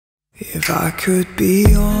If I could be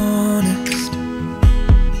honest,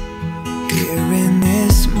 here in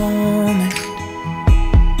this moment,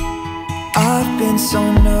 I've been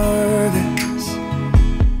so nervous.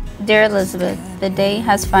 Dear Elizabeth, the day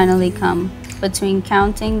has finally come. Between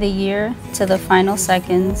counting the year to the final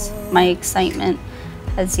seconds, my excitement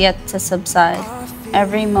has yet to subside.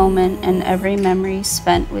 Every moment and every memory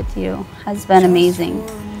spent with you has been amazing.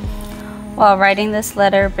 While writing this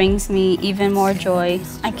letter brings me even more joy,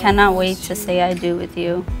 I cannot wait to say I do with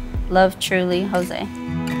you. Love truly, Jose.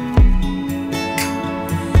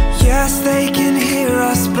 Yes, they can hear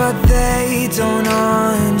us, but they don't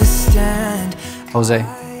understand. Jose,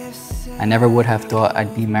 I never would have thought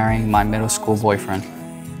I'd be marrying my middle school boyfriend.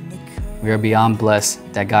 We are beyond blessed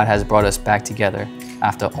that God has brought us back together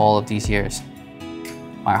after all of these years.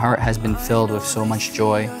 My heart has been filled with so much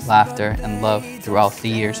joy, laughter, and love throughout the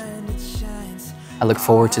years. I look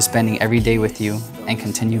forward to spending every day with you and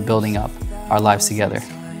continue building up our lives together.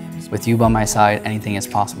 With you by my side, anything is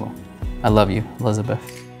possible. I love you, Elizabeth.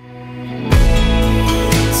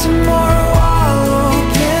 Tomorrow I'll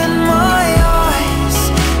open my eyes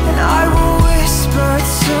and I will whisper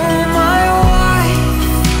to my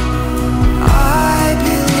wife, I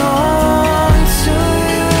belong to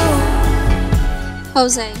you.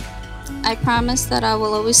 Jose, I promise that I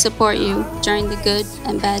will always support you during the good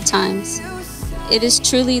and bad times. It is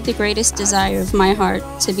truly the greatest desire of my heart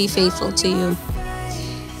to be faithful to you,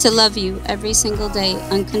 to love you every single day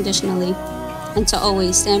unconditionally, and to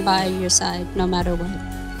always stand by your side no matter what.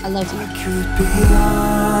 I love you. I could be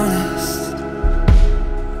honest,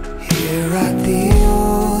 here at the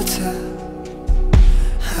altar,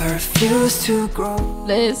 I refuse to grow.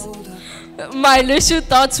 Liz, my initial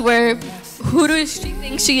thoughts were, who does she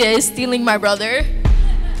think she is, stealing my brother?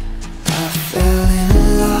 I fell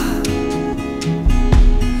in love.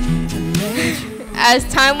 As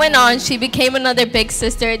time went on, she became another big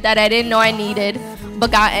sister that I didn't know I needed,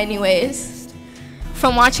 but got anyways.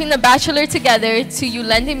 From watching The Bachelor together to you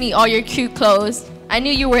lending me all your cute clothes, I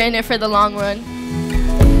knew you were in it for the long run.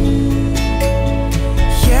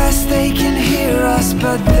 Yes, they can hear us,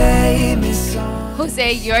 but they miss us.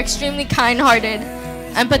 Jose, you're extremely kind-hearted,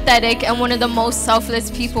 empathetic, and one of the most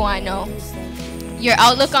selfless people I know. Your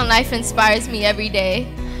outlook on life inspires me every day.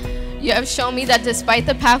 You have shown me that despite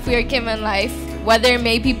the path we are given in life, whether it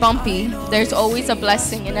may be bumpy, there's always a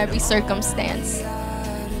blessing in every circumstance.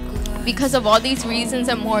 Because of all these reasons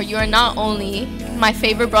and more, you are not only my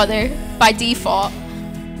favorite brother by default,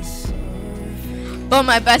 but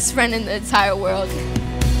my best friend in the entire world.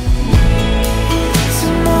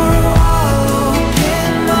 Tomorrow I'll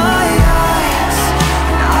open my eyes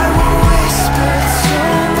and I will whisper to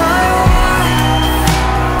my wife,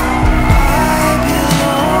 I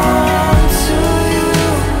belong to you.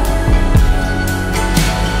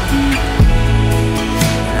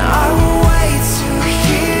 And I will wait to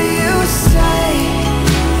hear you say,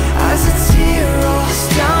 as a tear rolls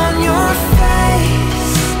down your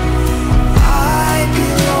face, I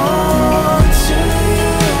belong to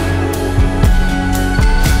you.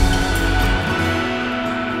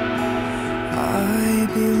 I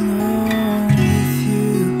belong with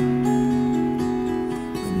you.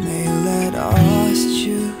 When they let us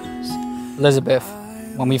choose. Elizabeth,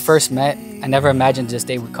 when we first met, I never imagined this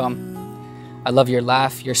day would come. I love your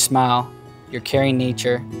laugh, your smile, your caring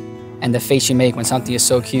nature, and the face you make when something is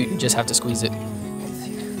so cute you just have to squeeze it.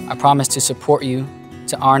 I promise to support you,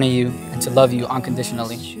 to honor you, and to love you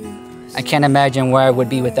unconditionally. I can't imagine where I would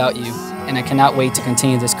be without you, and I cannot wait to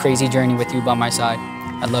continue this crazy journey with you by my side.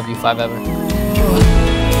 I love you forever.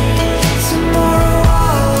 Tomorrow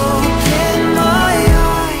I'll open my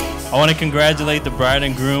eyes. I want to congratulate the bride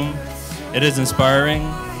and groom. It is inspiring.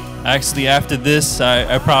 Actually, after this,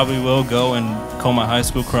 I probably will go and call my high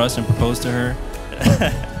school crush and propose to her.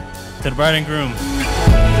 To the bride and groom. And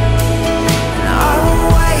I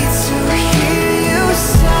will wait to hear you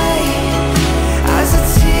say, as a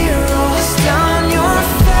tear rolls down your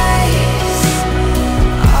face,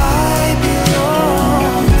 I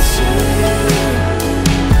belong to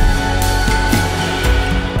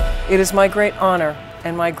you. It is my great honor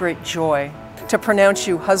and my great joy to pronounce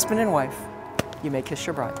you husband and wife. You may kiss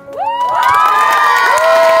your bride.